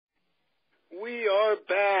We are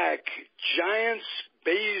back. Giants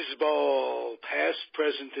baseball, past,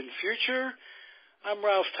 present, and future. I'm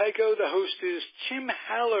Ralph Tyko. The host is Tim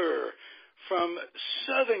Haller from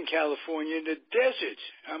Southern California in the desert.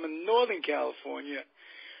 I'm in Northern California,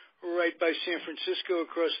 right by San Francisco,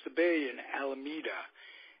 across the bay in Alameda.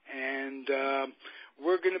 And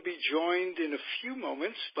we're going to be joined in a few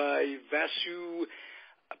moments by Vasu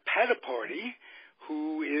Vaddiparty,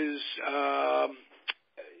 who is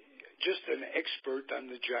just an expert on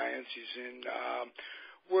the Giants. He's in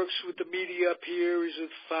works with the media up here. He's with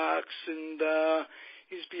Fox, and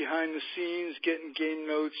he's behind the scenes getting game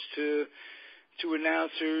notes to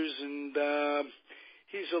announcers, and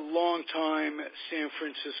he's a longtime San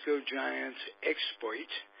Francisco Giants expert.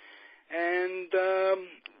 And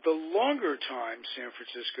the longer-time San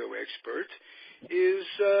Francisco expert is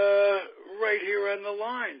right here on the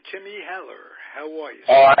line, Timmy Haller. How are you?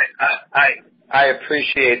 Oh, I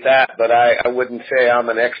appreciate that, but I wouldn't say I'm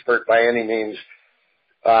an expert by any means.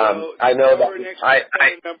 I know that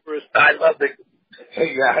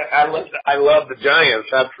I love the Giants,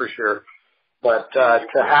 that's for sure. But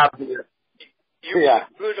to have the you're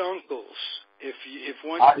good uncles. If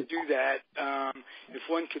one could do that, if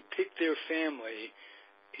one could pick their family,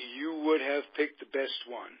 you would have picked the best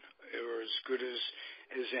one, or as good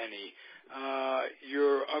as any.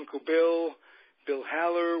 Your Uncle Bill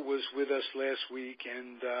Haller, was with us last week,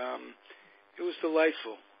 and it was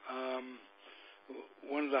delightful.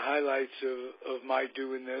 One of the highlights of my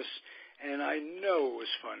doing this, and I know it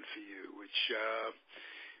was fun for you,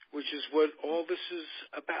 which is what all this is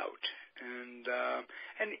about. And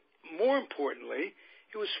more importantly,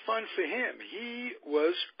 it was fun for him. He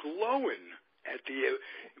was glowing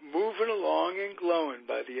moving along and glowing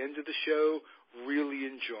by the end of the show, really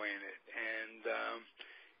enjoying it, and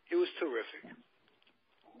it was terrific.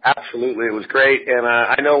 Absolutely, it was great, and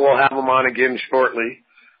I know we'll have him on again shortly.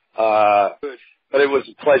 Good. But it was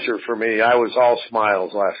a pleasure for me. I was all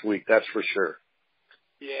smiles last week, that's for sure.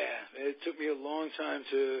 Yeah, it took me a long time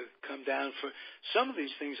to come down for some of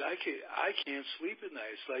these things. I can't sleep at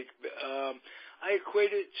night. It's like I equate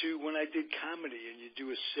it to when I did comedy and you do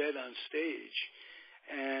a set on stage,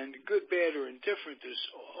 and good, bad, or indifferent, there's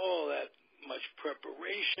all that much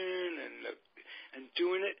preparation and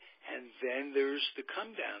doing it, and then there's the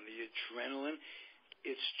come down, the adrenaline.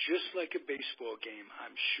 It's just like a baseball game,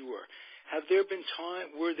 I'm sure.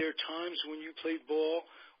 Were there times when you played ball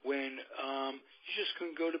when you just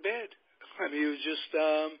couldn't go to bed? I mean, it was just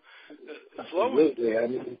flowing. Absolutely.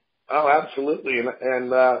 Absolutely.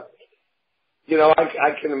 And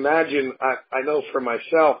I can imagine, I know for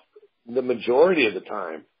myself, the majority of the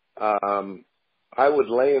time, I would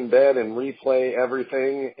lay in bed and replay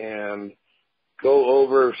everything and go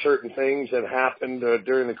over certain things that happened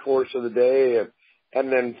during the course of the day,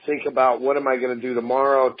 and then think about what am I going to do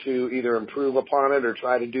tomorrow to either improve upon it or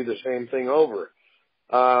try to do the same thing over.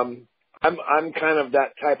 I'm kind of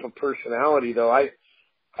that type of personality, though. I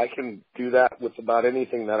can do that with about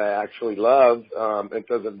anything that I actually love. It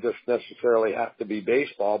doesn't just necessarily have to be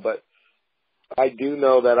baseball, but I do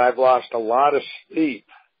know that I've lost a lot of sleep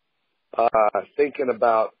thinking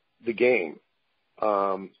about the game.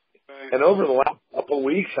 And over the last couple of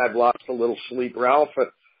weeks, I've lost a little sleep, Ralph.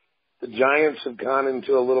 The Giants have gone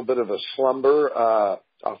into a little bit of a slumber,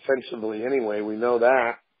 offensively anyway. We know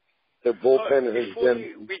that. Their bullpen has been...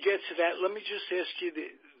 Before we get to that, let me just ask you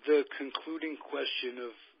the concluding question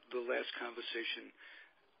of the last conversation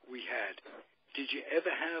we had. Did you ever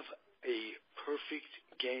have a perfect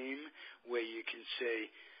game where you can say,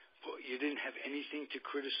 well, you didn't have anything to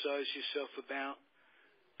criticize yourself about?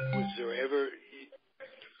 Was there ever...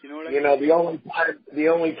 You know what I mean? The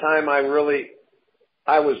only time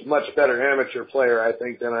I was much better amateur player, I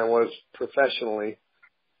think, than I was professionally.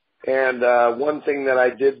 And one thing that I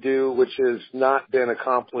did do, which has not been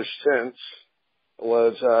accomplished since,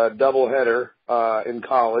 was a doubleheader in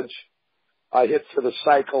college. I hit for the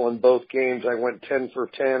cycle in both games. I went 10 for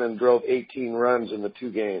 10 and drove 18 runs in the two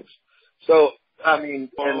games. So, I mean,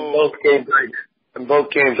 in both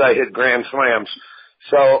games I hit grand slams.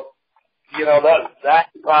 So, that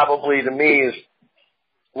probably to me is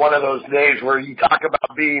one of those days where you talk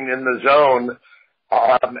about being in the zone.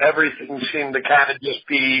 Everything seemed to kind of just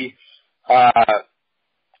be,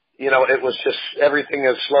 it was just everything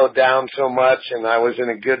has slowed down so much, and I was in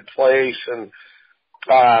a good place. And,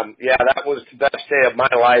 that was the best day of my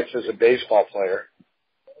life as a baseball player.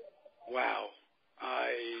 Wow.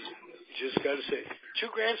 I just got to say, 2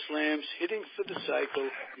 grand slams, hitting for the cycle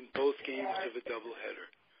in both games of a doubleheader.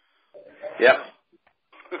 Yep.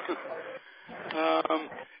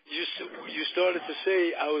 You started to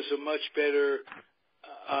say I was a much better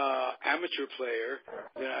amateur player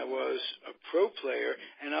than I was a pro player,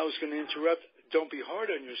 and I was going to interrupt. Don't be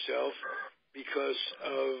hard on yourself because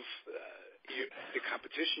of the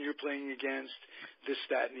competition you're playing against, this,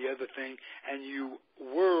 that, and the other thing, and you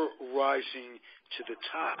were rising to the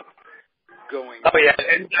top. Going. Oh yeah,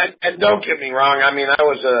 and don't get me wrong. I mean, I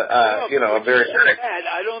was a very.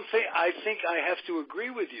 I think I have to agree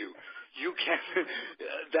with you. You can.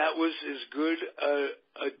 That was as good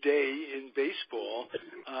a day in baseball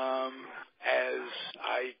as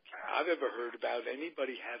I've ever heard about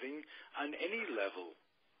anybody having on any level.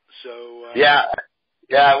 So yeah,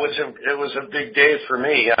 it was a big day for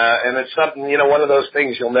me, and it's something, one of those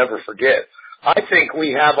things you'll never forget. I think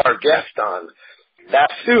we have our guest on.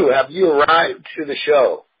 Vasu, have you arrived to the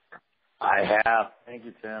show? I have. Thank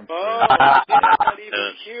you, Tim. Oh, I did not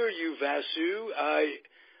even hear you, Vasu.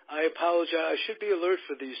 I apologize. I should be alert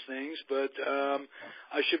for these things, but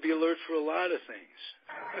I should be alert for a lot of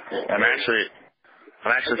things. I'm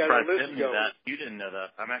actually surprised Tim knew that. You didn't know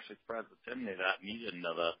that. I'm actually surprised that Tim knew that, and you didn't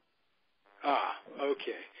know that. Ah,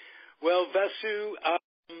 okay. Well, Vasu,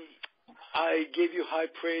 I gave you high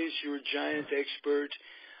praise. You're a giant expert.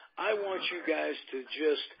 I want you guys to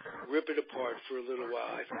just rip it apart for a little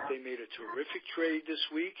while. I think they made a terrific trade this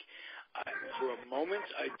week. For a moment,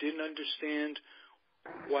 I didn't understand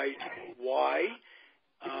quite why,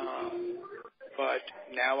 but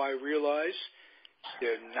now I realize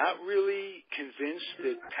they're not really convinced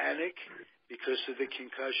that Panic, because of the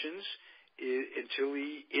concussions, until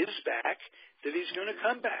he is back, that he's going to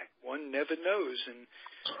come back. One never knows, and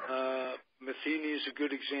Matheny is a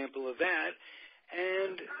good example of that.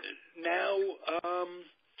 And now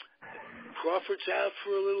Crawford's out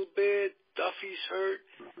for a little bit. Duffy's hurt.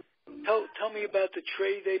 Tell me about the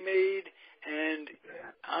trade they made, and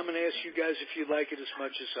I'm going to ask you guys if you like it as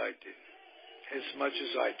much as I do. As much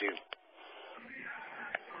as I do.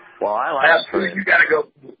 Well, I like it. You got to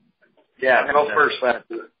go. Yeah, go first.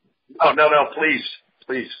 Oh, no,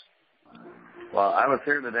 please. Well, I was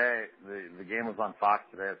here today. The game was on Fox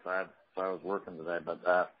today, so I was working today,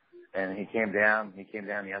 but. And he came down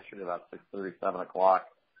yesterday about 6:30, 7 o'clock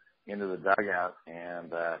into the dugout,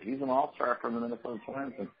 and he's an all-star for the Minnesota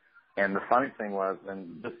Twins. And the funny thing was,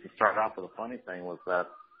 and just to start off with the funny thing was that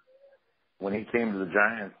when he came to the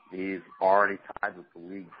Giants, he's already tied with the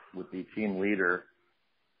league, with the team leader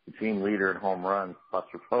in home runs,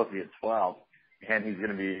 Buster Posey at 12, and he's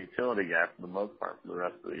going to be a utility guy for the most part for the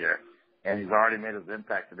rest of the year. And he's already made his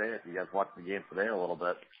impact today. If you guys watched the game today a little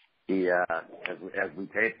bit, he, as we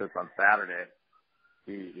taped this on Saturday,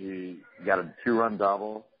 he got a 2-run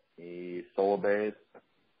double. He stole a base.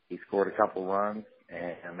 He scored a couple runs,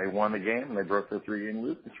 and they won the game, and they broke their 3-game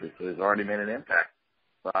losing streak. So he's already made an impact.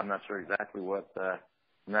 So I'm not sure exactly what they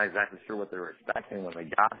were expecting when they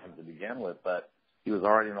got him to begin with, but he was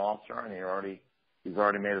already an all-star, and he's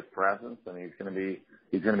already made his presence, and he's going to be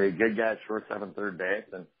a good guy at shortstop and third base.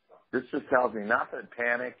 And this just tells me not that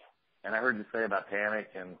Panic, and I heard you say about Panic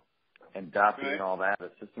and Duffy and all that.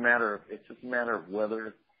 It's just a matter of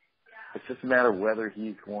whether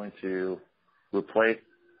he's going to replace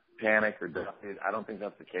Panic or Duffy. I don't think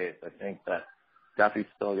that's the case. I think that Duffy's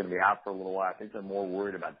still going to be out for a little while. I think they're more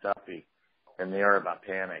worried about Duffy than they are about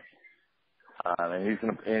Panic. And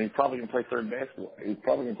he's probably going to play third base. He's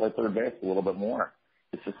probably going to play third base a little bit more.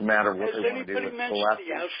 It's just a matter of what they want to do with the left. Has anybody mentioned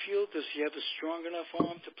the outfield? Does he have a strong enough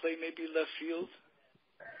arm to play maybe left field?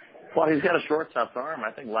 Well, he's got a shortstop's arm.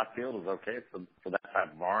 I think left field is okay for that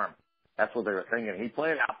type of arm. That's what they were thinking. He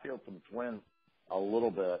played outfield for the Twins a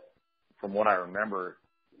little bit from what I remember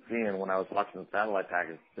seeing when I was watching the satellite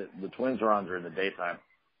package. The Twins are on during the daytime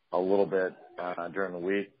a little bit during the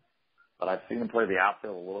week, but I've seen him play the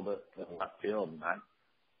outfield a little bit in left field, and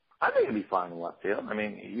I think he'd be fine in left field. I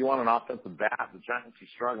mean, you want an offensive bat. The Giants are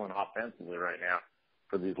struggling offensively right now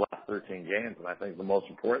for these last 13 games, and I think the most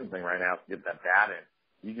important thing right now is to get that bat in.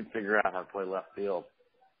 You can figure out how to play left field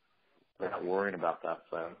without worrying about that.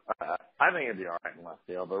 So I think it'd be all right in left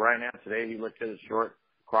field. But right now, today, he looked at his short.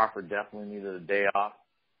 Crawford definitely needed a day off.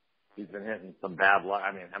 He's been hitting some bad luck.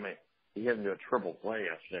 I mean, he hit into a triple play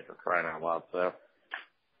yesterday for crying out loud. So.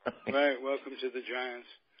 Right. Welcome to the Giants.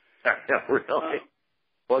 Yeah, really.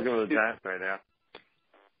 Welcome to the Giants right now.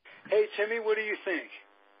 Hey, Timmy, what do you think?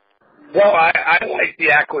 Well, I like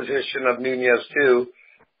the acquisition of Nunez too.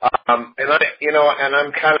 And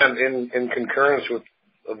I'm kind of in concurrence with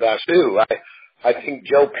Vasu. I think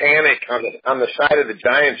Joe Panic on the side of the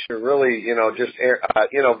Giants are really,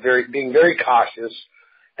 being very cautious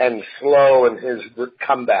and slow in his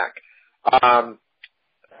comeback. I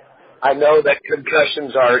know that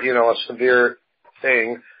concussions are, a severe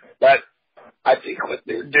thing, but I think what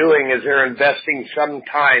they're doing is they're investing some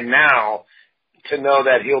time now to know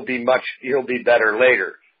that he'll be better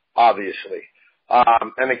later, obviously.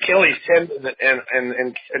 And Achilles tendon,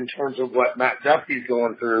 and in terms of what Matt Duffy's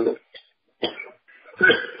going through.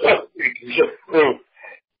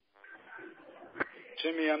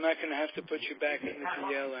 Jimmy, I'm not going to have to put you back in the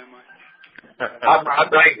DL, am I?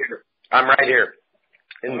 I'm right here.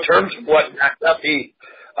 In terms of what Matt Duffy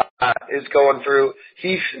is going through,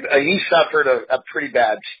 he suffered a pretty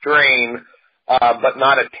bad strain, but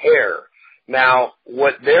not a tear. Now,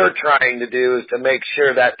 what they're trying to do is to make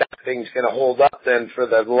sure that thing's going to hold up then for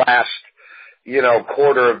the last,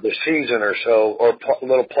 quarter of the season or so, or a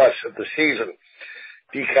little plus of the season.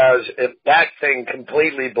 Because if that thing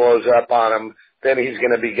completely blows up on him, then he's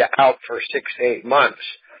going to be out for 6 to 8 months.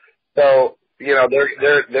 So,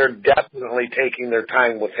 they're definitely taking their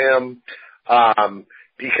time with him,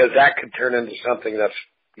 because that could turn into something that's,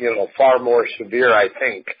 far more severe, I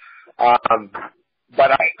think.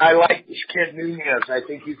 But I like this kid Nunez. I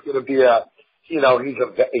think he's going to be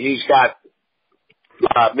he's got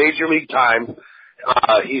major league time.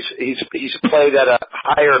 He's played at a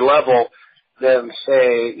higher level than,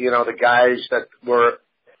 say, the guys that were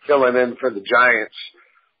filling in for the Giants.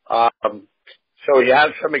 So he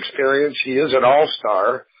has some experience. He is an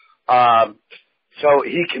all-star. So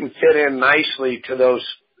he can fit in nicely to those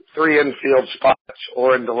 3 infield spots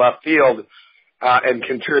or into left field, and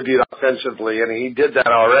contribute offensively. And he did that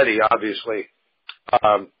already, obviously,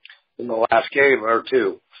 in the last game or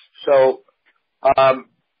two. So,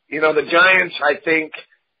 the Giants, I think,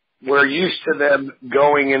 we're used to them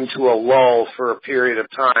going into a lull for a period of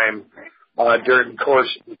time during the course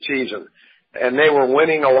of the season. And they were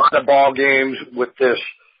winning a lot of ball games with this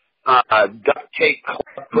duct tape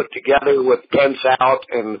club put together with Pence out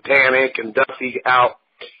and Panic and Duffy out.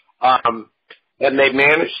 And they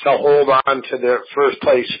managed to hold on to their first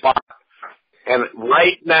place spot. And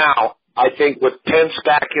right now, I think with Pence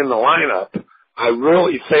back in the lineup, I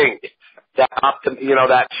really think that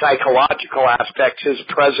that psychological aspect, his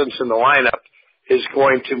presence in the lineup, is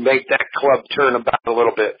going to make that club turn about a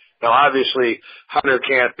little bit. Now, obviously, Hunter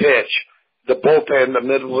can't pitch. The bullpen, the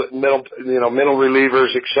middle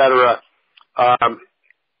relievers, et cetera,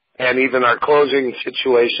 and even our closing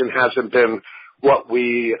situation hasn't been what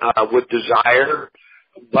we would desire.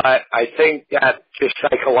 But I think that just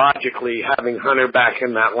psychologically, having Hunter back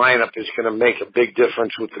in that lineup is going to make a big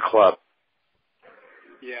difference with the club.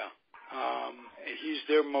 Yeah. He's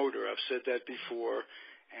their motor. I've said that before.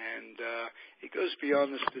 And it goes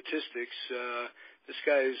beyond the statistics. This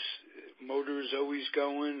guy's motor is always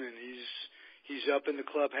going, and he's up in the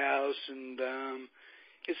clubhouse, and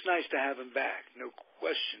it's nice to have him back. No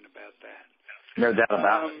question about that. No doubt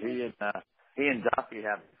about it. He and Duffy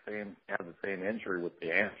have the same injury with the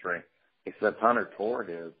hamstring, except Hunter tore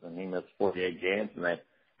his, and he missed 48 games,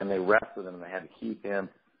 and they rested him, and they had to keep him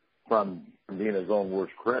from being his own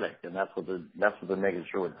worst critic, and that's what they're making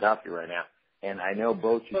sure with Duffy right now. And I know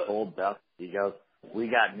Bochy told Duffy, he goes, we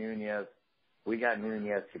got Nunez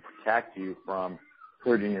to protect you from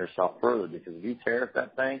hurting yourself further, because if he tears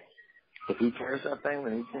that thing,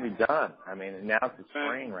 then he's going to be done. I mean, now it's a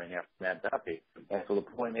strain right now from Matt Duffy. And so the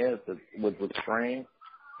point is that with strain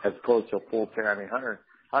as opposed to a full tear, I mean, Hunter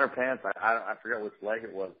Pants, I forget which leg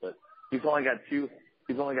it was, but he's only got two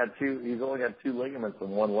ligaments in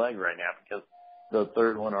one leg right now, because the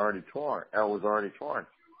third one was already torn.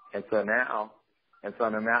 And so now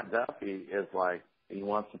Matt Duffy is like, he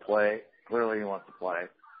wants to play. Clearly he wants to play,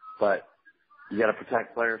 but you got to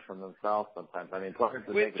protect players from themselves sometimes. I mean, players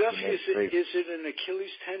that with Duffy, is it an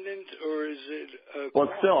Achilles tendon, or is it well,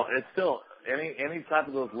 it's still any type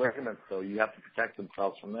of those ligaments, though, you have to protect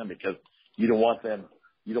themselves from them, because you don't want them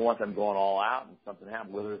going all out and something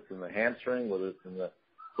happens, whether it's in the hamstring, whether it's in the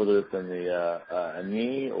a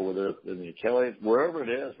knee, or whether it's in the Achilles, wherever it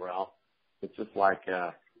is, Ralph. It's just like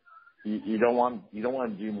you don't want to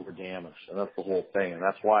do more damage, and that's the whole thing. And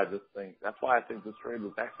that's why I think this trade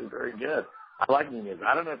was actually very good. I like Nunez.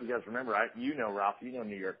 I don't know if you guys remember. Ralph, you know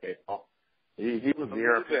New York baseball. He was the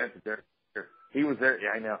heir apparent to Derek Jeter. He was there.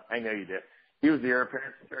 Yeah, I know you did. He was the heir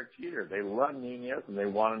apparent to Derek Jeter. They loved Nunez, and they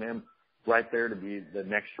wanted him right there to be the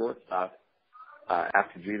next shortstop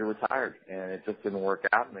after Jeter retired. And it just didn't work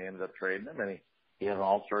out, and they ended up trading him. And he had an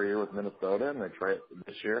all-star year with Minnesota, and they traded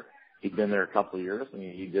this year. He'd been there a couple of years, and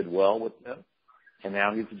he did well with them. And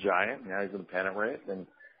now he's a Giant. Now he's in a pennant race, and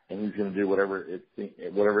he's going to do whatever it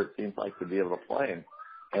seems like to be able to play.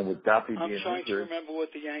 And with Duffy being injured, I'm trying to remember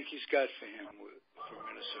what the Yankees got for him for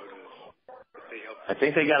Minnesota. I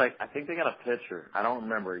think they got a pitcher. I don't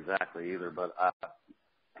remember exactly either, but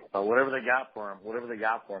whatever they got for him,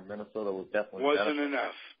 Minnesota was definitely wasn't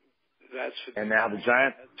enough. That's for and now the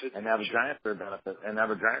Giants are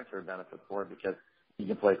a benefit, for it because he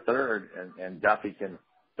can play third, and Duffy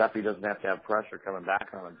doesn't have to have pressure coming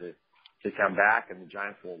back on him to come back, and the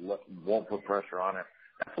Giants won't put pressure on him.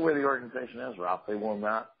 That's the way the organization is, Ralph. They will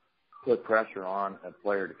not put pressure on a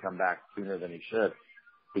player to come back sooner than he should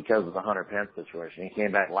because of the Hunter Pence situation. He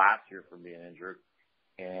came back last year from being injured,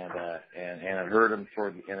 and it hurt him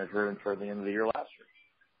toward the end of the year last year.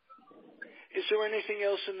 Is there anything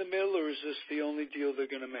else in the mill, or is this the only deal they're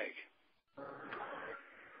going to make?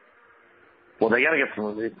 Well, they got to get some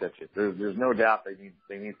relief pitches. There's no doubt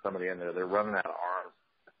they need somebody in there. They're running out of arms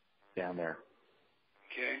down there.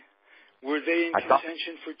 Okay. Were they in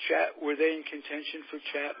contention for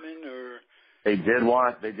Chapman, or? They did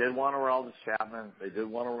want Aroldis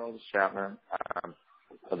Chapman.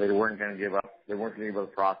 But they weren't going to give up. They weren't going to give up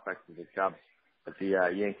the prospects of the Cubs that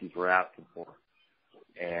the Yankees were asking for.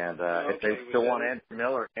 And if they still want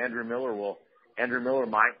Andrew Miller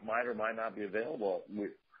might or might not be available.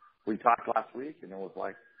 We talked last week, and it was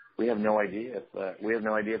like we have no idea if the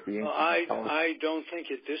Yankees. Well, I don't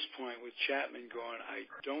think at this point with Chapman gone, I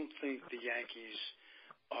don't think the Yankees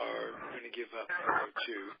are going to give up number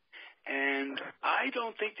 2. And I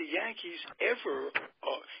don't think the Yankees ever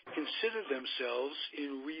consider themselves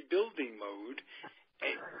in rebuilding mode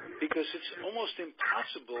because it's almost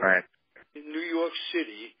impossible in New York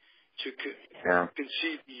City to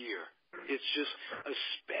concede the year. It's just,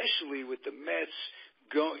 especially with the Mets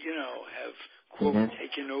have, quote,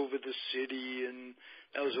 taken over the city, and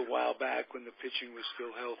that was a while back when the pitching was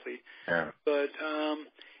still healthy. Yeah. But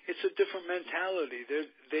it's a different mentality.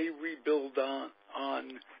 They rebuild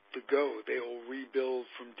on the go. They'll rebuild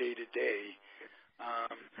from day to day.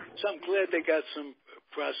 So I'm glad they got some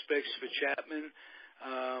prospects for Chapman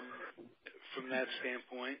from that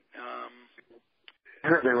standpoint. I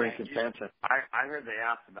heard they were in contention. I heard they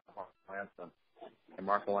asked about Mark Lanson, and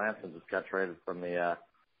Mark Lanson just got traded from the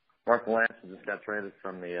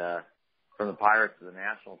Pirates to the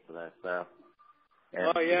Nationals today. So,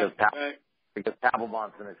 because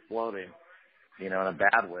Papelbon's been exploding, in a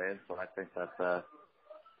bad way. So I think that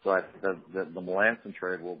the Melanson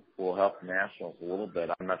trade will help the Nationals a little bit.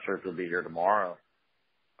 I'm not sure if he'll be here tomorrow.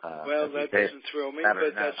 Well, that doesn't thrill me,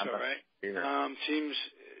 but that's all right.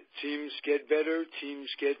 Teams get better, teams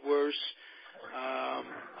get worse.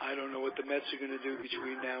 I don't know what the Mets are going to do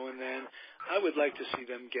between now and then. I would like to see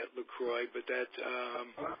them get LaCroix, but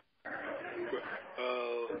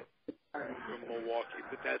from Milwaukee,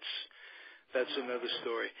 but that's another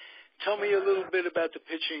story. Tell me a little bit about the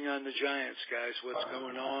pitching on the Giants, guys. What's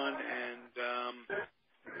going on, and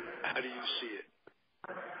how do you see it?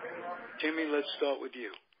 Timmy, let's start with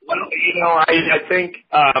you. Well, I think,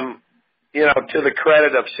 to the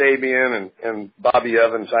credit of Sabian and Bobby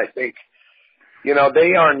Evans, I think,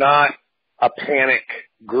 they are not a panic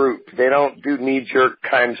group. They don't do knee-jerk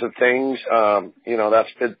kinds of things.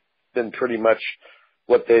 That's been pretty much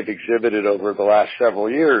what they've exhibited over the last several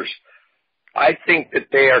years. I think that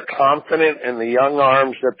they are confident in the young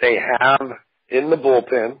arms that they have in the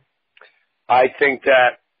bullpen. I think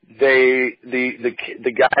that the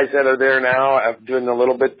guys that are there now have been a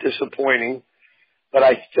little bit disappointing, but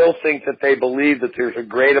I still think that they believe that there's a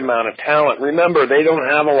great amount of talent. Remember, they don't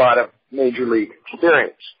have a lot of major league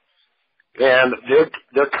experience, and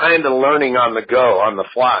they're kind of learning on the go, on the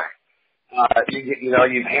fly.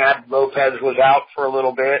 You've had Lopez was out for a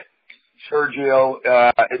little bit. Sergio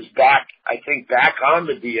is back, I think, back on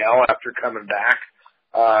the DL after coming back.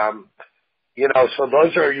 So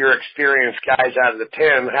those are your experienced guys out of the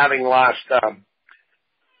 10, having lost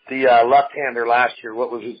the left-hander last year.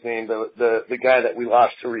 What was his name? The guy that we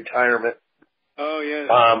lost to retirement. Oh,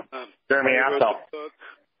 yeah. Jeremy Aftel.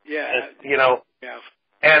 Yeah.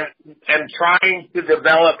 And trying to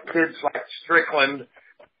develop kids like Strickland,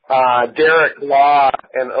 Derek Law,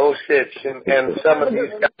 and Osich, and some of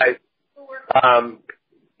these guys.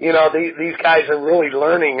 These guys are really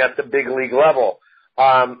learning at the big league level.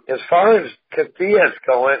 As far as Casillas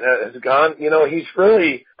has gone,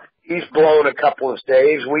 he's blown a couple of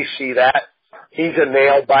saves. We see that. He's a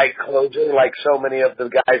nail-bite closer like so many of the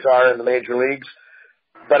guys are in the major leagues.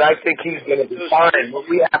 But I think he's going to be fine.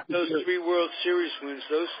 Those 3 World Series wins,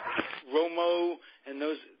 those Romo and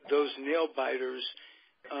those nail-biters,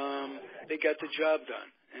 they got the job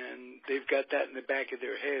done. And they've got that in the back of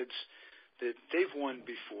their heads that they've won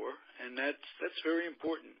before, and that's very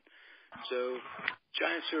important. So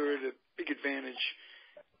Giants are at a big advantage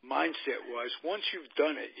mindset-wise. Once you've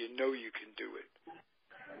done it, you can do it.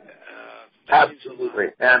 Absolutely,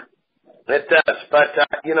 and it does. But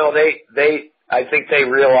I think they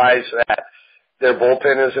realize that their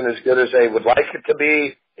bullpen isn't as good as they would like it to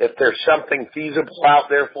be. If there's something feasible out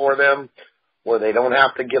there for them where they don't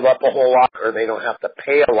have to give up a whole lot or they don't have to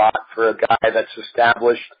pay a lot for a guy that's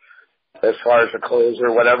established as far as a closer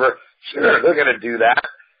or whatever, sure, they're going to do that.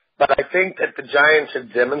 But I think that the Giants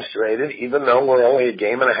have demonstrated, even though we're only a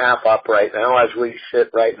game and a half up right now as we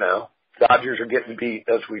sit right now, Dodgers are getting beat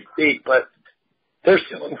as we speak, but they're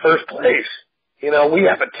still in first place. You know, we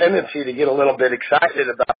have a tendency to get a little bit excited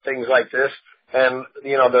about things like this, and,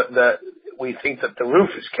 you know, we think that the roof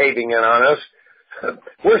is caving in on us.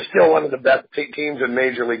 We're still one of the best teams in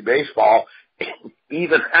Major League Baseball,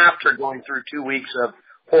 even after going through 2 weeks of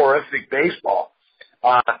horrific baseball.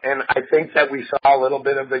 And I think that we saw a little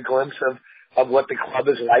bit of a glimpse of what the club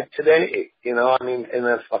is like today. You know, I mean, in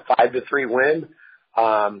a 5-3 win,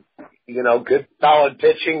 you know, good solid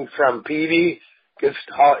pitching from Peavy, good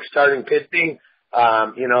starting pitching.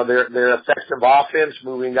 You know, their effective offense,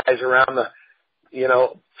 moving guys around you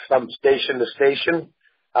know, from station to station,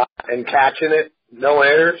 and catching it. No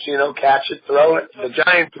errors, you know, catch it, throw it. The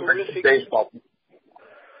Giants are good baseball.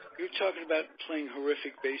 You're talking about playing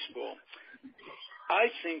horrific baseball.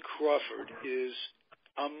 I think Crawford is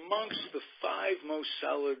amongst the 5 most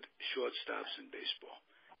solid shortstops in baseball.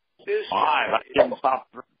 I'd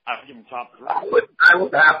give him top 3. I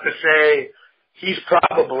would have to say he's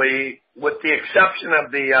probably, with the exception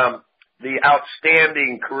of the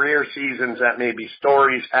outstanding career seasons that maybe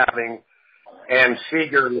Story's having and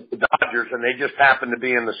Seager with the Dodgers, and they just happen to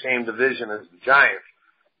be in the same division as the Giants.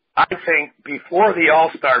 I think before the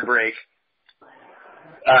All-Star break,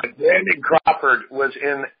 Brandon Crawford was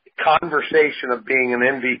in conversation of being an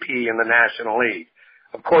MVP in the National League.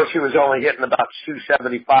 Of course, he was only hitting about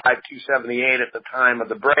 275, 278 at the time of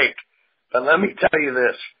the break. But let me tell you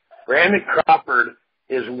this, Brandon Crawford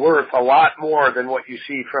is worth a lot more than what you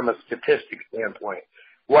see from a statistic standpoint.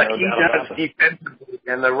 What he does defensively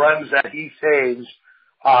and the runs that he saves,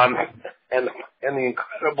 and the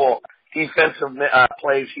incredible defensive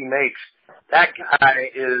plays he makes, that guy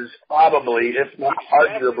is probably, if not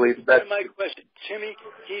arguably, the best. My question, Timmy,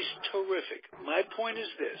 he's terrific. My point is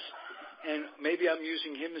this, and maybe I'm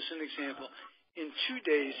using him as an example. In 2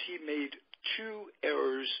 days, he made 2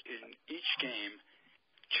 errors in each game,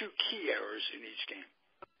 2 key errors in each game.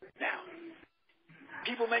 Now,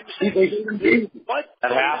 people make mistakes. What?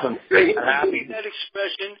 That happens. That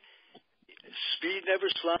expression, speed never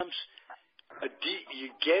slumps. You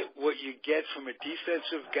get what you get from a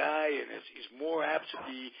defensive guy, and he's more apt to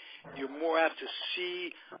be. You're more apt to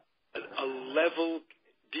see a level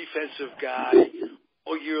defensive guy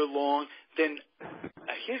all year long than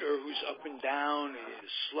a hitter who's up and down, and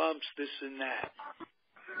slumps, this and that.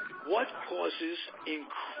 What causes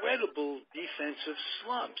incredible defensive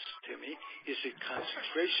slumps, Timmy? Is it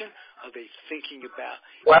concentration? Are they thinking about?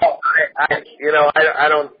 Well,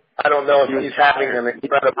 I don't know if he's having an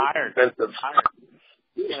incredible defensive slump.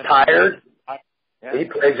 He's tired. Yeah. He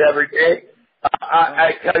plays every day.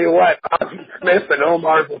 I tell you what, Ozzie Smith and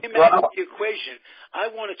Omar The equation. I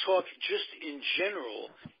want to talk just in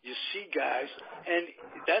general. You see guys, and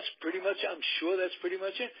that's pretty much, I'm sure that's pretty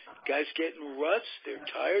much it. Guys get in ruts, they're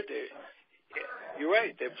tired, you're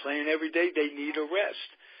right, they're playing every day, they need a rest.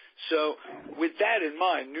 So with that in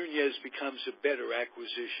mind, Nunez becomes a better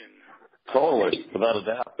acquisition. Totally, without a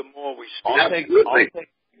doubt. The more we spend.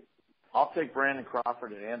 I'll take Brandon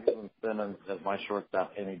Crawford and Andrew Simmons as my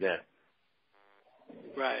shortstop any day.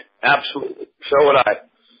 Right. Absolutely. So would I.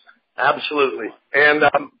 Absolutely. And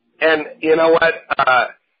you know what?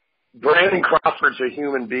 Brandon Crawford's a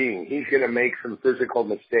human being. He's going to make some physical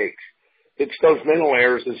mistakes. It's those mental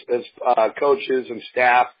errors as coaches and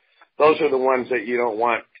staff. Those are the ones that you don't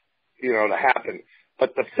want, to happen.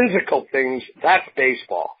 But the physical things, that's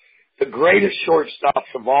baseball. The greatest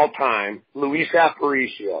shortstops of all time, Luis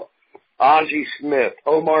Aparicio, Ozzie Smith,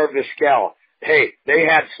 Omar Vizquel, hey, they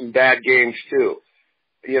had some bad games too.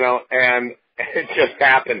 And it just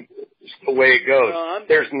happened. It's the way it goes.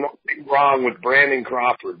 There's nothing wrong with Brandon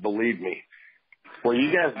Crawford, believe me. Well,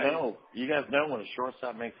 you guys know when a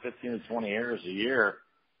shortstop makes 15 to 20 errors a year,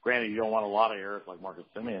 granted you don't want a lot of errors like Marcus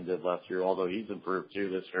Semien did last year, although he's improved too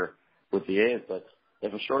this year with the A's, but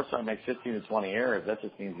if a shortstop makes 15 to 20 errors, that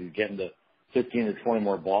just means he's getting to 15 to 20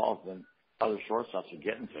 more balls than other shortstops are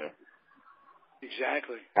getting to.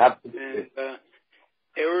 Exactly. Absolutely. And,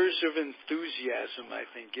 errors of enthusiasm, I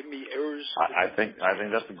think. Give me errors. I think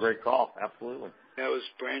that's a great call. Absolutely. That was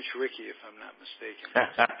Branch Rickey, if I'm not mistaken.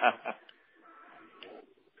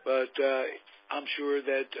 But I'm sure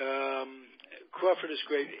that Crawford is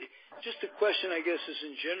great. Just the question, I guess, is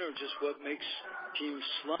in general just what makes teams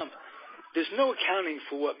slump. there's no accounting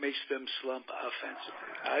for what makes them slump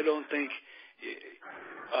offensively. I don't think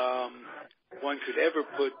one could ever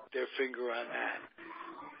put their finger on that.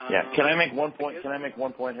 Yeah. Can I make one point? Can I make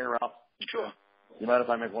one point here, Ralph? Sure. You mind if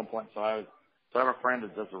I make one point? So I have a friend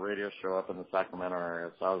that does a radio show up in the Sacramento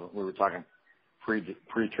area. So we were talking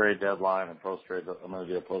pre-trade deadline and post-trade. I'm going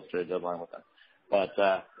to do a post-trade deadline with them. But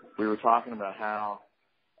we were talking about how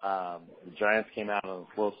the Giants came out on a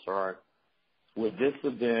slow start. Would this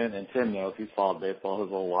have been, and Tim knows, he's followed baseball his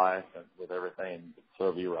whole life and with everything, so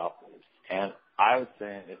have you, Ralph. And I was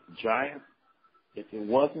saying, if the Giants, if it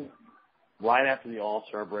wasn't right after the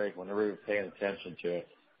All-Star break, when everybody was paying attention to it,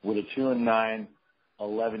 would a 2-9,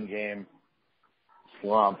 11-game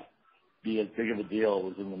slump be as big of a deal as it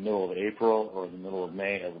was in the middle of April or in the middle of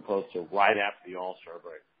May, as opposed to right after the All-Star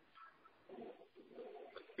break?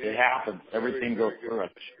 It happens. Everything goes through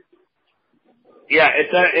it. Yeah,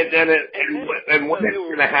 and when it's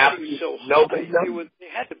going to happen, nobody knows. They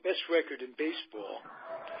had the best record in baseball.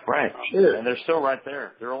 Right. Sure. And they're still right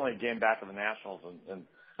there. They're only a game back of the Nationals, and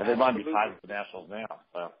they might be tied with the Nationals now.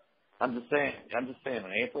 So I'm just saying,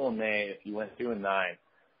 in April and May, if you went 2-9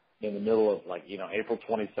 in the middle of, like, April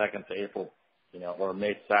 22nd to April, or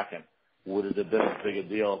May 2nd, would it have been as big a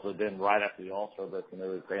deal as it had been right after the All-Star break when they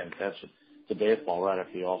were paying attention to baseball right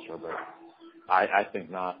after the All-Star break? I think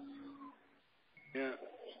not. Yeah.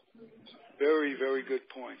 Very, very good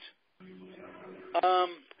point.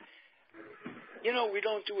 We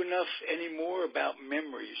don't do enough anymore about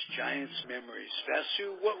memories, Giants memories.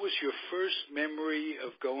 Vasu, what was your first memory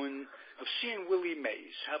of seeing Willie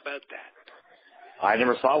Mays? How about that? I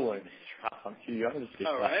never saw Willie Mays. I'm too young to see.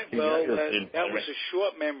 All right. Well, that was a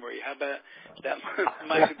short memory. How about that?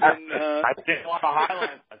 Might have been. I've seen a lot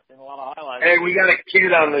of highlights. Hey, we got a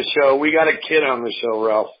kid on the show,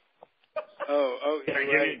 Ralph. Oh. Can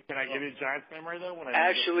I give you Giants memory though?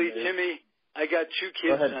 Actually, Timmy, I got two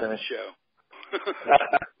kids on the show.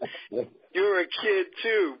 You're a kid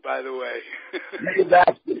too, by the way. Hey,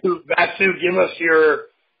 Vasu, give us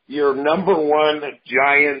your number one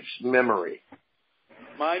Giants memory.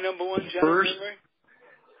 My number one Giants memory?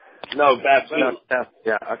 No, Vasu.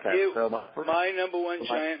 Yeah, okay. My number one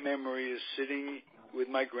Giant memory is sitting with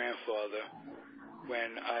my grandfather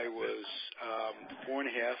when I was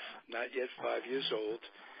 4.5, not yet 5 years old.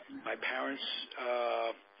 My parents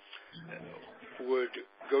would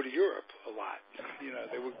go to Europe a lot.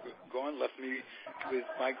 They would go and left me with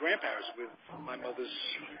my grandparents, with my mother's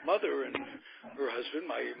mother and her husband,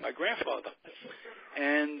 my grandfather.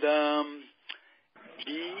 And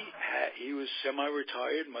he was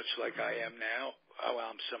semi-retired, much like I am now. Oh, well,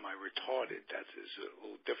 I'm semi-retarded. That is a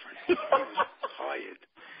little different. He was tired.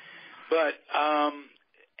 But,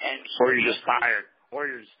 or you're just tired.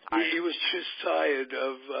 He was just tired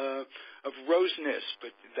of Roseness,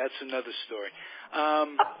 but that's another story.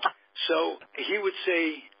 So he would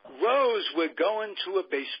say, Rose, we're going to a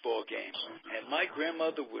baseball game. And my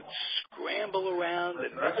grandmother would scramble around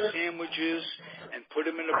and make sandwiches and put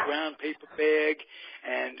them in a brown paper bag.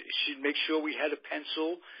 And she'd make sure we had a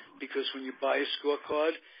pencil, because when you buy a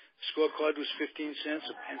scorecard was 15 cents.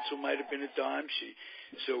 A pencil might have been a dime.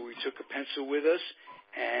 So we took a pencil with us.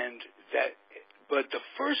 But the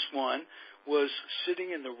first one was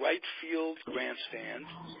sitting in the right field grandstand,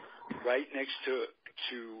 right next to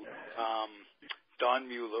Don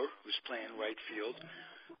Mueller, who's playing right field.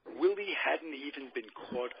 Willie hadn't even been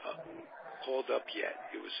called up yet.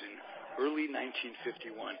 It was in early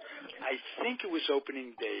 1951. I think it was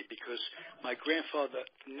opening day, because my grandfather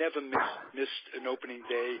never missed an opening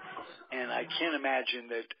day, and I can't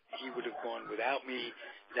imagine that he would have gone without me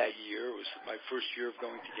that year. It was my first year of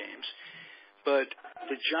going to games. But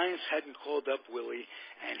the Giants hadn't called up Willie,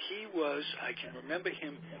 and I can remember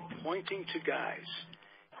him pointing to guys.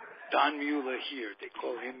 Don Mueller here, they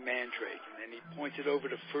call him Mandrake, and then he pointed over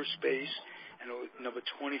to first base, and it was number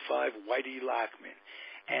 25, Whitey Lockman.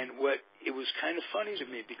 And it was kind of funny to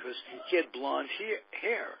me, because he had blonde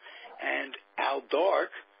hair, and Al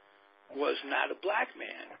Dark was not a black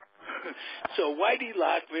man. So Whitey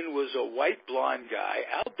Lockman was a white blonde guy.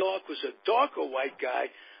 Al Dark was a darker white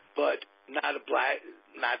guy, but not black.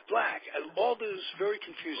 And all this was very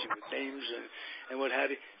confusing with names and what have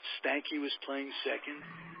you. Stanky was playing second,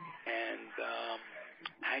 and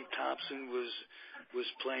Hank Thompson was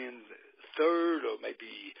playing third, or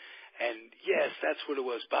maybe. And yes, that's what it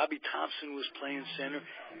was. Bobby Thompson was playing center.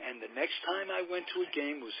 And the next time I went to a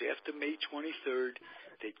game was after May 23rd.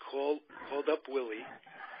 They called up Willie,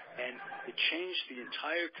 and it changed the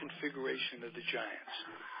entire configuration of the Giants.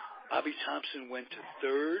 Bobby Thompson went to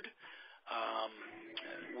third.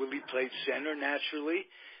 Willie played center naturally,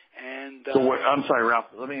 And I'm sorry, Ralph.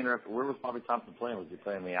 Let me interrupt. Where was Bobby Thompson playing? Was he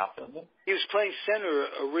playing the outfield? He was playing center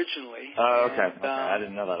originally. Oh, okay. And, I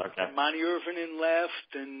didn't know that. Okay. Monty Irvin in left,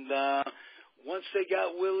 and once they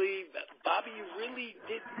got Willie, Bobby really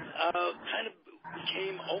did kind of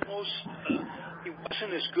became almost. He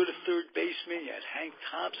wasn't as good a third baseman. You had Hank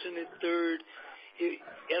Thompson at third. He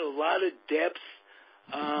had a lot of depth.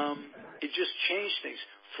 It just changed things.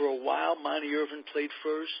 For a while, Monty Irvin played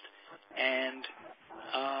first, and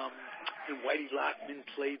Whitey Lockman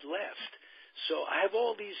played left. So I have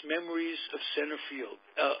all these memories of center field,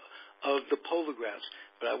 of the Polo Grounds,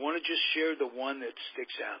 but I want to just share the one that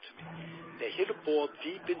sticks out to me. They hit a ball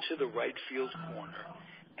deep into the right field corner,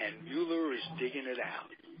 and Mueller is digging it out.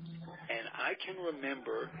 And I can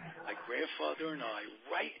remember my grandfather and I,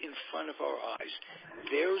 right in front of our eyes,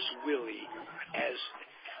 there's Willie, as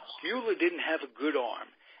Mueller didn't have a good arm,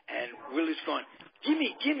 and Willie's going,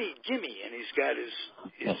 gimme, gimme, gimme, and he's got his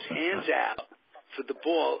hands out for the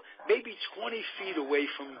ball, maybe 20 feet away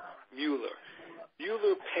from Mueller.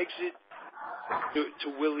 Mueller pegs it to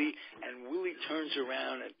Willie, and Willie turns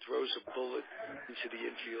around and throws a bullet into the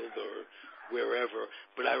infield or wherever.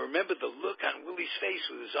 But I remember the look on Willie's face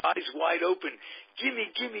with his eyes wide open,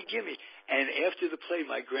 gimme, gimme, gimme. And after the play,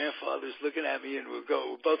 my grandfather's looking at me, and we're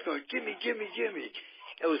both going, gimme, gimme, gimme.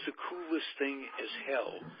 It was the coolest thing as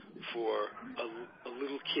hell for a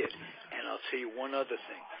little kid. And I'll tell you one other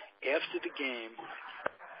thing. After the game,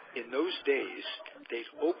 in those days,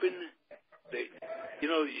 they'd open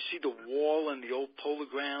you see the wall and the old Polo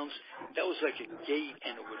Grounds? That was like a gate,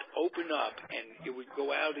 and it would open up, and it would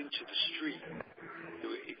go out into the street. It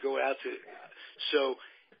would go out to... So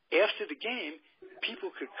after the game,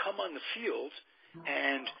 people could come on the field,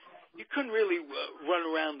 and you couldn't really run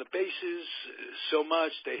around the bases so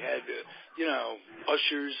much. They had,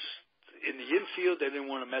 ushers in the infield. They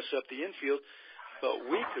didn't want to mess up the infield.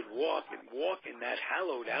 But we could walk in that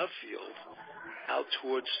hallowed outfield out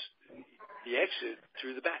towards the exit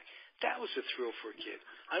through the back. That was a thrill for a kid.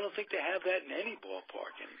 I don't think they have that in any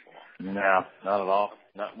ballpark anymore. No, not at all.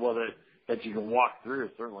 That you can walk through,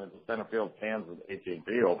 certainly the center field stands with AT&T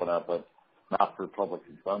open up, but not for public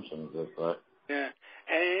consumption. Yeah.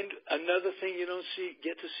 And another thing you don't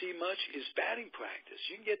get to see much is batting practice.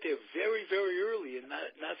 You can get there very, very early and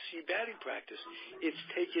not see batting practice. It's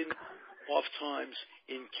taken off times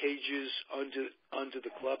in cages under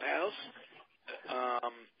the clubhouse.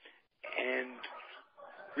 And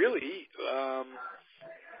really,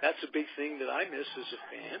 that's a big thing that I miss as a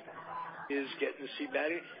fan, is getting to see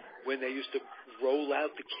batting when they used to roll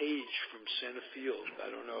out the cage from center field.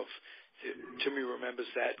 I don't know if Timmy remembers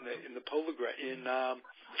that in the Polo Ground, in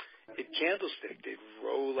Candlestick. They'd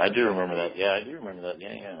roll out. I do remember that. Yeah, I do remember that.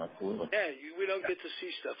 Yeah, absolutely. Yeah, we don't get to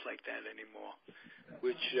see stuff like that anymore,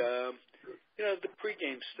 which, the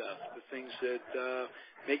pregame stuff, the things that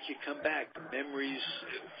make you come back, the memories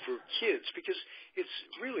for kids, because it's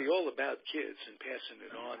really all about kids and passing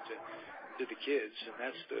it on to the kids, and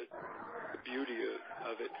that's the beauty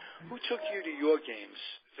of it. Who took you to your games,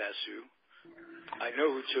 Vasu? I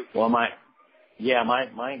know who took. Well, my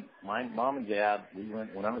mom and dad. We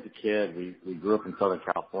went when I was a kid. We grew up in Southern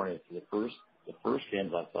California. So the first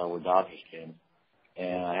games I saw were Dodgers games,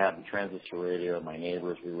 and I had the transistor radio. And my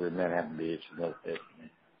neighbors. We were in Manhattan Beach in those days,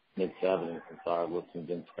 mid-70s, and so I was listening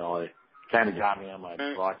to Jints. Kind of got me on my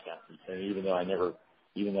broadcasting thing, even though I never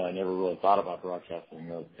really thought about broadcasting in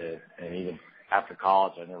those days, and even after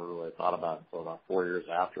college, I never really thought about it until about 4 years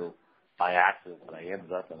after, by accident, that I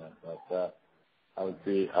ended up in it. But I would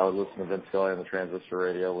listen to Vince Scully on the transistor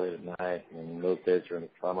radio late at night, and in those days during the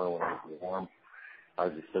summer when it was warm, I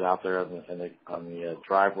would just sit out there on the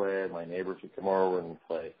driveway, and my neighbors would come over and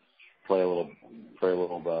play a little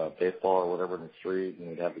baseball or whatever in the street, and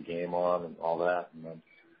we'd have the game on and all that,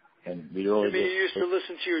 and we really. You used to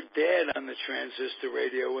listen to your dad on the transistor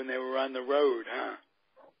radio when they were on the road, huh?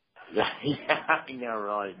 Yeah, I never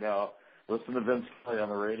really know. Listen to Vince Scully on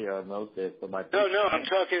the radio in those days, but my No, I'm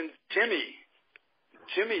talking Timmy.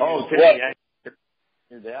 Timmy. Oh, Timmy, yeah.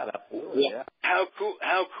 Your dad, absolutely, yeah. How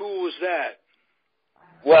cool was that?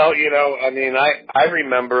 Well, I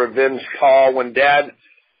remember a Vince call when Dad.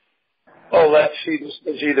 Let's see, this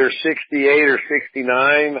was either 68 or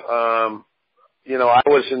 69. I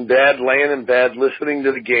was laying in bed, listening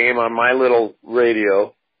to the game on my little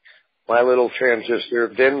radio, my little transistor.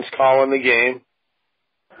 Vince calling the game.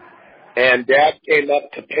 And Dad came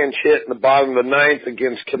up to pinch hit in the bottom of the ninth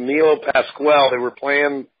against Camilo Pascual. They were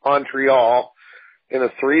playing Montreal in a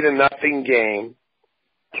 3-0 game.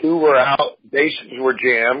 2 were out, bases were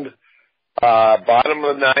jammed, bottom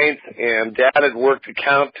of the ninth, and Dad had worked the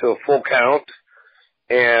count to a full count.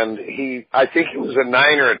 and I think it was a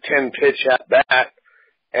 9 or a 10 pitch at bat,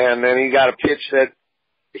 and then he got a pitch that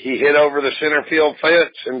he hit over the center field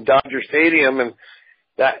fence in Dodger Stadium, and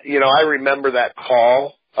that, I remember that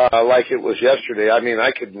call like it was yesterday. I mean,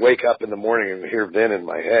 I could wake up in the morning and hear Vin in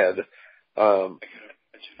my head.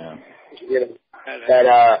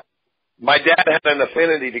 My dad had an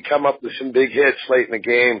affinity to come up with some big hits late in the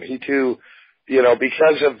game. He too,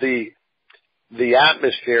 because of the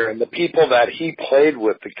atmosphere and the people that he played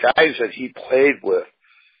with, the guys that he played with,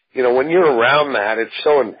 when you're around that, it's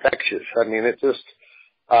so infectious. I mean, it just,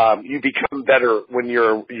 you become better when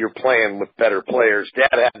you're playing with better players.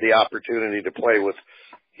 Dad had the opportunity to play with,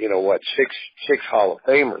 six Hall of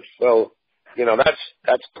Famers. So,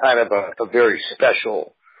 that's kind of a very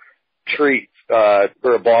special treat,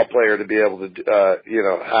 for a ball player to be able to,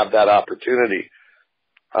 have that opportunity.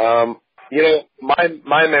 My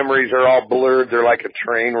memories are all blurred. They're like a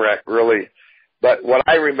train wreck, really. But what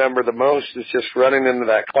I remember the most is just running into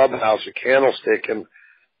that clubhouse at Candlestick, and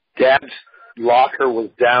Dad's locker was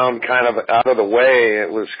down kind of out of the way.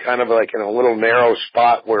 It was kind of like in a little narrow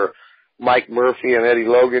spot where Mike Murphy and Eddie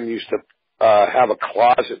Logan used to have a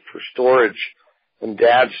closet for storage, and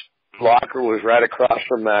Dad's locker was right across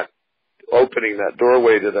from that opening, that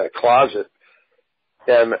doorway to that closet.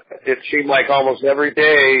 And it seemed like almost every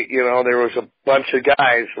day, there was a bunch of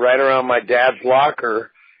guys right around my dad's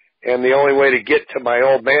locker, and the only way to get to my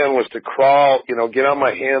old man was to crawl, get on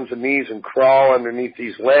my hands and knees and crawl underneath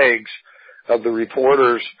these legs of the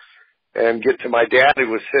reporters and get to my dad, who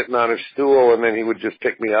was sitting on his stool, and then he would just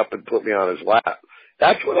pick me up and put me on his lap.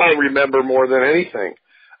 That's what I remember more than anything.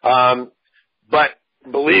 But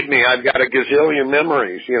believe me, I've got a gazillion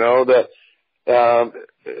memories, the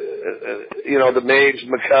Maids,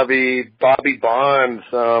 McCovey, Bobby Bonds.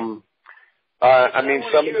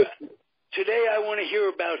 Today I want to hear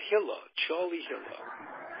about Hiller, Charlie Hiller.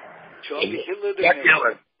 Charlie Hiller,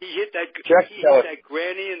 he hit that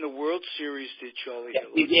granny in the World Series, did Charlie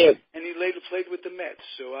Hiller? He did. And he later played with the Mets,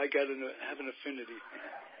 so I have an affinity.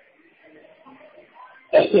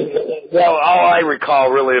 Well, all I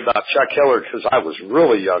recall really about Chuck Hiller, because I was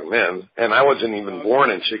really young then, and I wasn't even born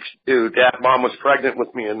in '62. Mom was pregnant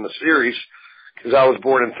with me in the series, because I was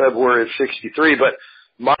born in February of '63. But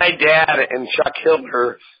my dad and Chuck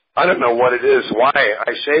Hiller, I don't know what it is, why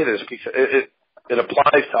I say this, because it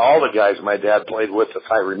applies to all the guys my dad played with,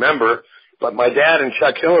 if I remember. But my dad and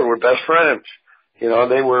Chuck Hiller were best friends. They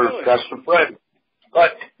were best of friends.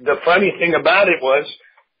 But the funny thing about it was,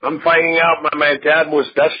 I'm finding out my dad was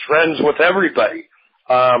best friends with everybody.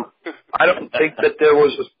 I don't think that there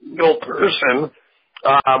was a single person,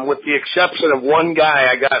 with the exception of one guy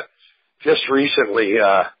I got just recently.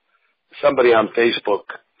 Somebody on Facebook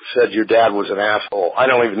said your dad was an asshole. I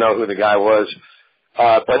don't even know who the guy was.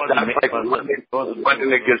 But that's like one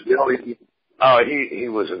in a gazillion. Oh, he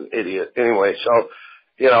was an idiot. Anyway, so,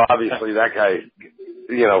 obviously that guy,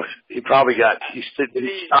 he probably he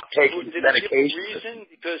stopped taking medication. Reason?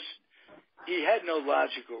 Because he had no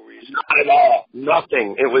logical reason. Not at all.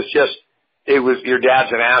 Nothing. It was your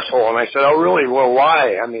dad's an asshole. And I said, oh, really? Well,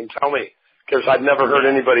 why? I mean, tell me. Because I've never heard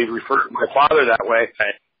anybody refer to my father that way.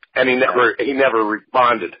 And he never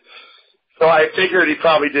responded. So I figured he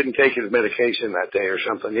probably didn't take his medication that day or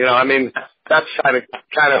something. That's kind of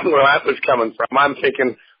where that was coming from. I'm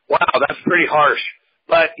thinking, wow, that's pretty harsh.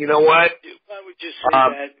 But you know what? Why would you say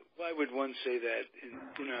that? Why would one say that?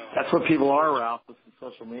 That's what people are, Ralph. This is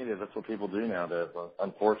social media. That's what people do nowadays.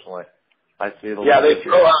 Unfortunately, I see it a lot. Yeah, they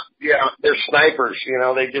throw out. They're snipers.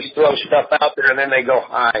 They just throw stuff out there and then they go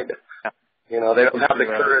hide. They don't have the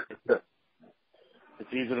courage.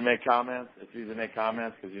 It's easy to make comments.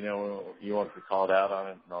 Because you want to be called out on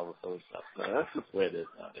it and all this other stuff. So that's just the way it is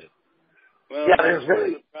nowadays. Well, there's one of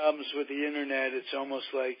the problems with the internet. It's almost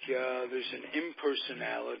like there's an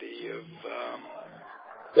impersonality of.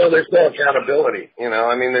 Well, there's no accountability. You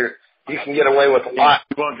can get away with a lot.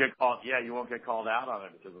 You won't get called. Yeah, you won't get called out on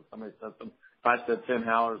it because if somebody says something. If I said Tim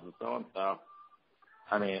Haller's and so and so,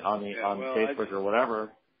 on Facebook or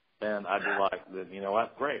whatever, then I'd be like, you know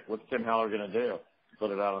what? Great. What's Tim Haller going to do?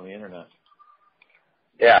 Put it out on the internet.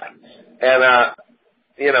 Yeah, and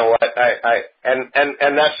you know what?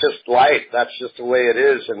 And that's just life. That's just the way it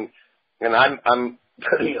is. And I'm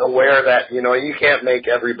pretty aware that you can't make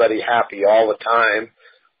everybody happy all the time.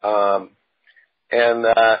 I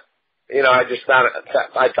just found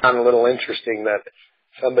it a little interesting that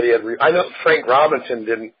somebody had. I know Frank Robinson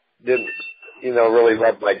didn't really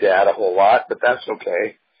love my dad a whole lot, but that's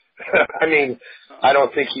okay. I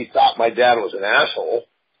don't think he thought my dad was an asshole.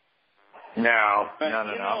 No.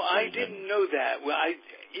 I didn't know that. Well, I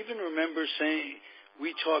even remember saying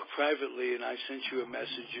we talked privately, and I sent you a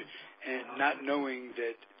message, and not knowing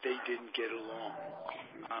that they didn't get along.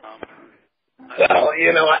 Well,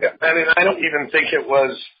 you know, I mean, I don't even think it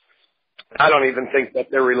was. I don't even think that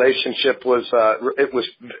their relationship was. It was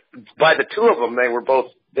by the two of them.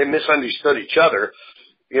 They misunderstood each other.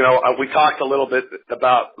 You know, we talked a little bit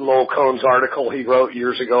about Lowell Cohn's article he wrote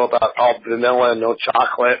years ago about all vanilla and no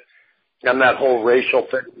chocolate, and that whole racial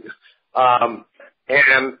thing.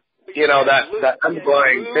 And you know that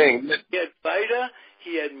underlying thing. He had Vida,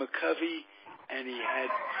 he had McCovey, and he had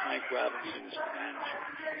Frank Robinson as the manager.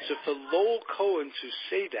 So for Lowell Cohen to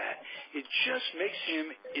say that, it just makes him,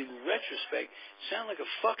 in retrospect, sound like a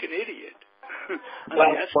fucking idiot.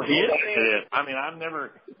 He is an idiot. I mean, I've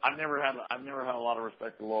never had a lot of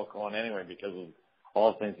respect for Lowell Cohen anyway because of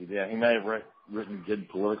all the things he did. He may have written good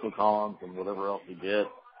political columns and whatever else he did,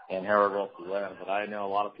 and however else he led. But I know a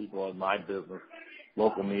lot of people in my business,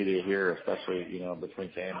 local media here, especially between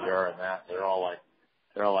KMBR and that, they're all like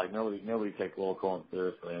nobody takes Lowell Cohen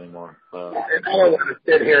seriously anymore. So. And I don't want to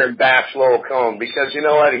sit here and bash Lowell Cohen because you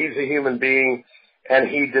know what? He's a human being, and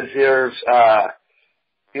he deserves. I'm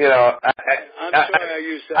sorry I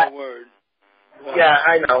used that word. Yeah,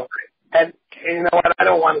 I know. And you know what? I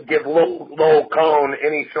don't want to give Lowell Cohen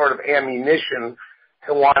any sort of ammunition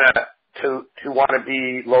to want to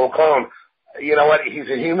be Lowell Cohen. You know what? He's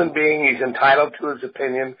a human being. He's entitled to his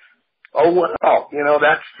opinion. Oh well, you know,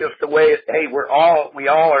 that's just the way hey, we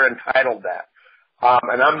all are entitled to that.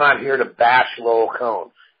 And I'm not here to bash Lowell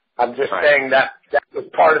Cohen. I'm just saying that was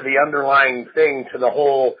part of the underlying thing to the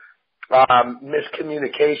whole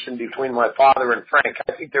miscommunication between my father and Frank.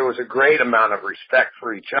 I think there was a great amount of respect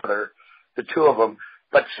for each other, the two of them,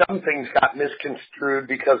 but some things got misconstrued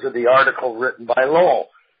because of the article written by Lowell.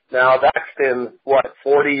 Now that's been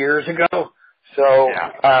 40 years ago. So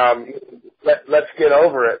let's get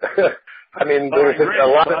over it. I mean, there's a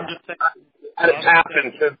lot of that has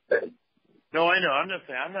happened since then. No, I know. I'm just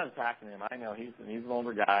saying. I'm not attacking him. I know he's an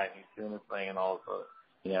older guy. And he's doing his thing and all this.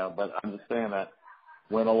 But I'm just saying that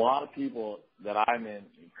when a lot of people that I'm in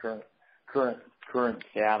current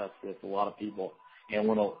status with a lot of people, and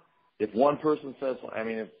if one person says, I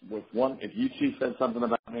mean, if you two said something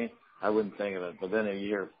about me, I wouldn't think of it. But then you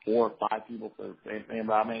hear 4 or 5 people say the same thing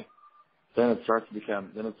about me. Then it starts to become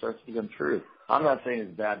true. I'm not saying he's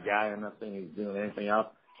a bad guy. I'm not saying he's doing anything else,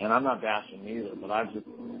 and I'm not bashing either. But I'm just,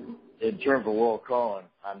 in terms of Lowell Cohen,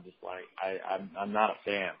 I'm just like I'm not a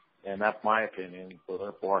fan, and that's my opinion. So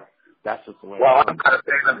therefore, that's just the way. Well, I'm not a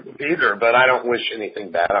fan of him either, but I don't wish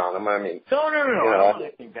anything bad on him. I mean, no. I don't want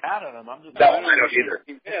anything bad on him. I'm just. No, I don't either.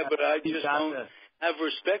 Yeah, but I just don't have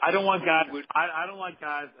respect. I don't want guys. I don't like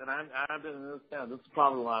guys, and I've been in this town. This is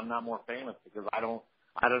probably why I'm not more famous because I don't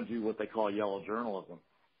do what they call yellow journalism.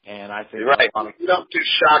 And I think right. You don't do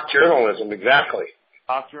shock journalism, exactly.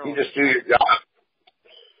 Shock journalism. You just do your job.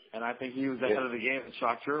 And I think he was ahead of the game in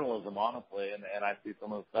shock journalism, honestly. And I see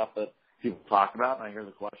some of the stuff that people talk about, and I hear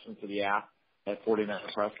the questions that he asked at 49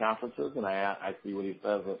 press conferences, and I see what he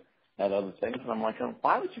says at other things, and I'm like,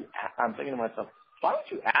 why would you ask? I'm thinking to myself, why would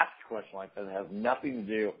you ask a question like that that has nothing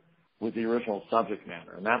to do with the original subject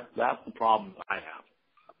matter? And that's the problem that I have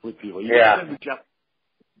with people. You guys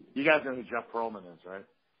know who Jeff Pearlman is, right?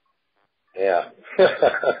 Yeah. Jeff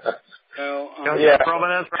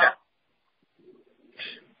Pearlman is, right?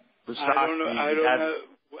 I don't know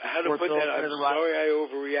how to put that. I'm sorry I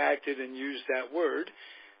overreacted and used that word.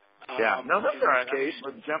 No, that's all right.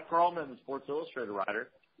 But Jeff Pearlman, the Sports Illustrated writer,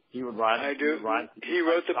 he would write. I do. He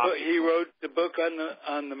wrote the book. He wrote the book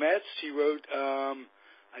on the Mets. He wrote. I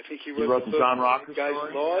think he wrote the John Rocker Guys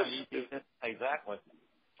story. Lost. Exactly.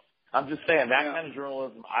 I'm just saying that kind of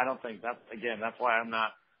journalism. I don't think that's why I'm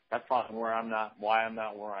not. That's probably why I'm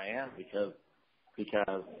not where I am because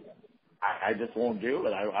I just won't do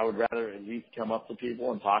it. I would rather at least come up to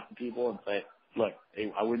people and talk to people and say, look,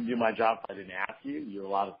 I wouldn't do my job if I didn't ask you. You're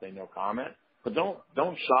allowed to say no comment, but don't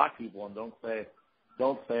shock people and don't say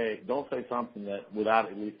something that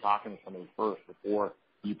without at least talking to somebody first before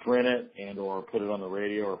you print it and or put it on the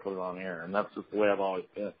radio or put it on air. And that's just the way I've always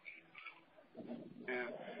been. Yeah.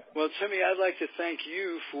 Well, Timmy, I'd like to thank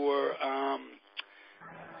you for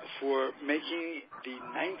making the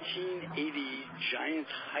 1980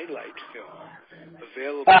 Giants highlight film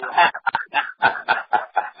available.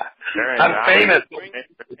 I'm famous. Very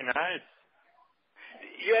nice.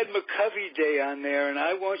 You had McCovey Day on there, and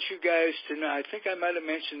I want you guys to know, I think I might have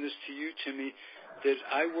mentioned this to you, Timmy, that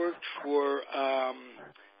I worked for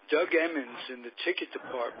Doug Emmons in the ticket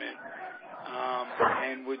department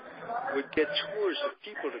and would get tours of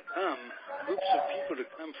people to come, groups of people to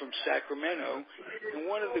come from Sacramento. And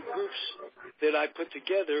one of the groups that I put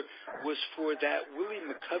together was for that Willie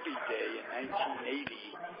McCovey Day in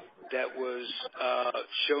 1980 that was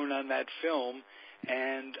shown on that film.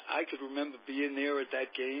 And I could remember being there at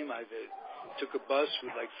that game. I took a bus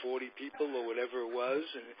with like 40 people or whatever it was,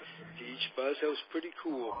 and to each bus, that was pretty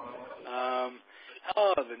cool.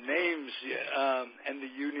 The names and the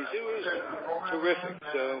unis, it was terrific.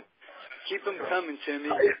 So keep them coming, Timmy.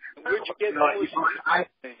 Where'd you get those?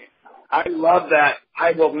 I love that.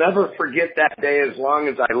 I will never forget that day as long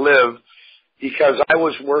as I live, because I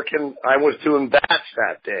was doing bats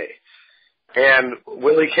that day. And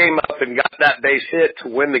Willie came up and got that base hit to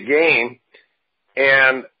win the game.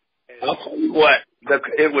 And I'll tell you what,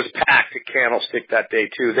 it was packed at Candlestick that day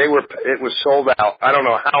too. It was sold out. I don't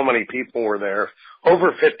know how many people were there.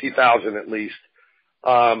 Over 50,000 at least.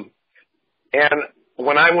 And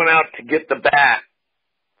when I went out to get the bat,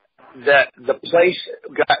 that the place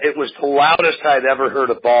it was the loudest I'd ever heard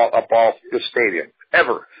a ball stadium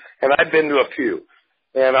ever. And I've been to a few.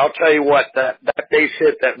 And I'll tell you what, that base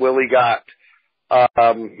hit that Willie got,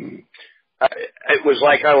 it was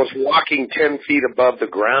like I was walking 10 feet above the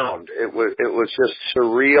ground. It was just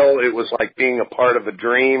surreal. It was like being a part of a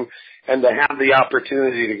dream, and to have the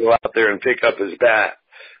opportunity to go out there and pick up his bat.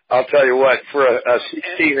 I'll tell you what, for a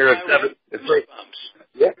 17-year-old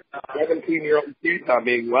kid, I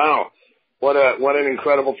mean, wow, what an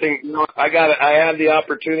incredible thing. You know, I had the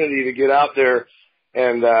opportunity to get out there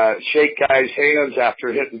and shake guys' hands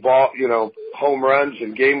after hitting home runs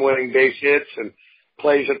and game-winning base hits and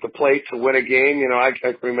plays at the plate to win a game. You know, I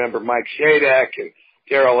can remember Mike Shadak and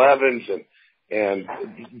Darrell Evans and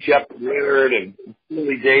Jeff Leonard and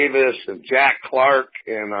Billy Davis and Jack Clark,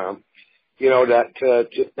 and to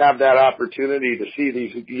have that opportunity to see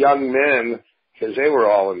these young men, because they were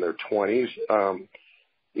all in their 20s,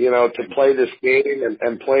 to play this game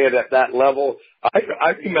and play it at that level.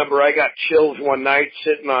 I remember I got chills one night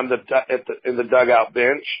sitting on in the dugout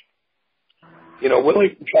bench. You know,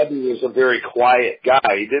 Willie McCovey was a very quiet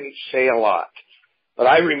guy. He didn't say a lot. But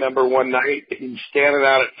I remember one night he was standing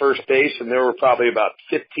out at first base, and there were probably about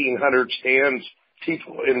 1,500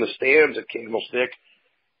 people in the stands at Candlestick.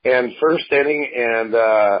 And first inning, and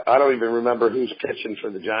I don't even remember who's pitching for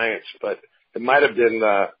the Giants, but it might have been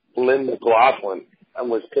Lynn McLaughlin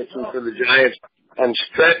was pitching for the Giants. And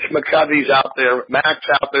Stretch McCovey's out there, Mac's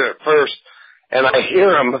out there at first, and I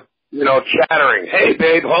hear him, chattering, "Hey,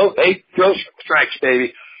 babe, hey, throw strikes,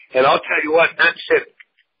 baby." And I'll tell you what, that sent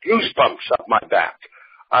goosebumps up my back.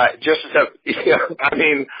 I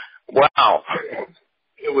mean, wow.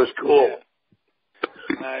 It was cool.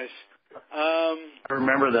 Nice. I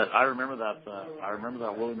remember that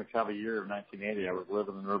Willie McCovey year of 1980. I was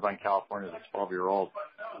living in Irvine, California as a 12-year-old,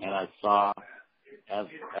 and I saw, as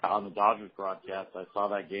on the Dodgers broadcast, I saw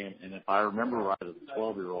that game. And if I remember right, as a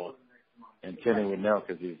 12-year-old, and Timmy would know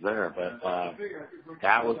because he's there, but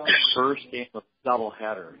that was the first game of a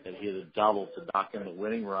doubleheader, and he had a double to knock in the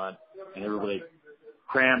winning run, and everybody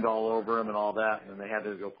crammed all over him and all that, and then they had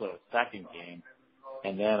to go play a second game.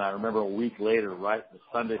 And then I remember a week later, right the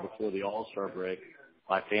Sunday before the All-Star break,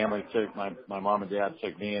 my family took, my mom and dad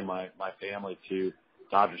took me and my family to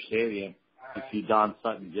Dodger Stadium to see Don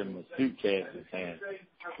Sutton give him a suitcase and saying,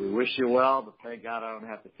 "We wish you well, but thank God I don't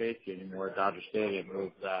have to face you anymore at Dodger Stadium." It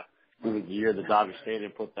was the year the Dodger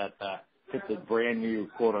Stadium put the brand new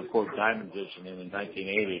quote unquote Diamond Edition in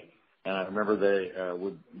 1980, and I remember they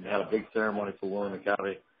had a big ceremony for Willie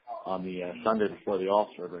McCovey on the Sunday before the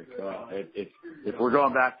All-Star break. So if we're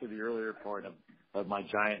going back to the earlier part of my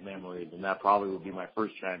Giant memories, then that probably would be my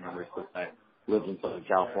first Giant memory, since I lived in Southern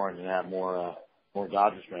California and had more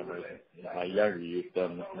Dodgers memories in my younger youth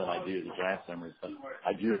than I do the Giants memories. But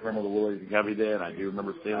I do remember the Willie McCovey day, and I do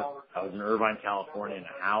remember seeing it. I was in Irvine, California, in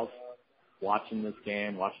a house, watching this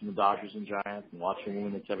game, watching the Dodgers and Giants, and watching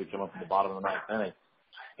Willie McCovey come up in the bottom of the ninth inning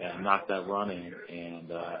and knock that run in. And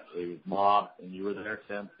it was mobbed, and you were there,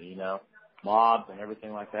 Tim, so mobbed and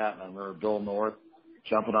everything like that. And I remember Bill North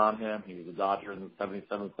jumping on him. He was a Dodger in the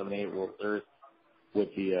 77, 78 World Series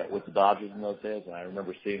with the Dodgers in those days, and I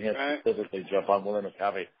remember seeing him specifically jump on Willie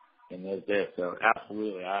McCovey in those days. So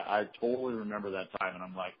absolutely, I totally remember that time, and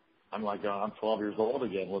I'm 12 years old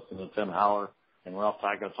again, listening to Tim Haller and Ralph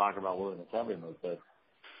Tyko talk about Willie McCovey in those days.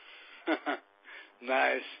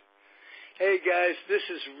 Nice. Hey guys, this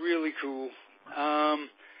is really cool.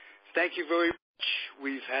 Thank you very much.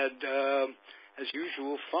 We've had, as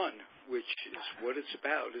usual, fun, which is what it's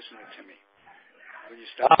about, isn't it, Timmy? when you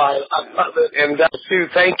stop. I love it. And Sue,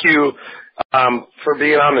 thank you for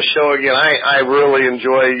being on the show again. I really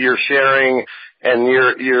enjoy your sharing and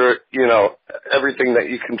your everything that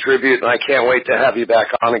you contribute, and I can't wait to have you back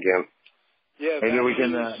on again. Yeah, maybe we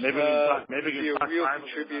can be a real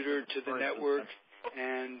contributor to the network,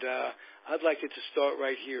 and I'd like it to start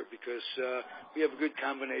right here because we have a good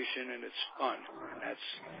combination and it's fun, and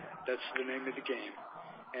that's the name of the game.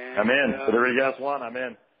 And, I'm in. For the guest one, I'm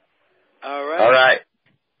in. All right. All right.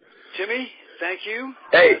 Timmy, thank you.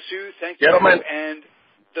 Hey, Sue, thank gentlemen. you. And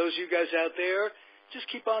those of you guys out there, just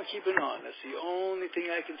keep on keeping on. That's the only thing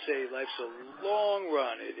I can say. Life's a long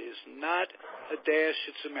run. It is not a dash.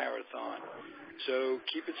 It's a marathon. So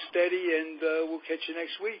keep it steady, and we'll catch you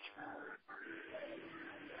next week.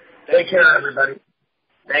 Take care, everybody.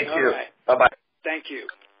 Thank you. Right. Bye-bye. Thank you.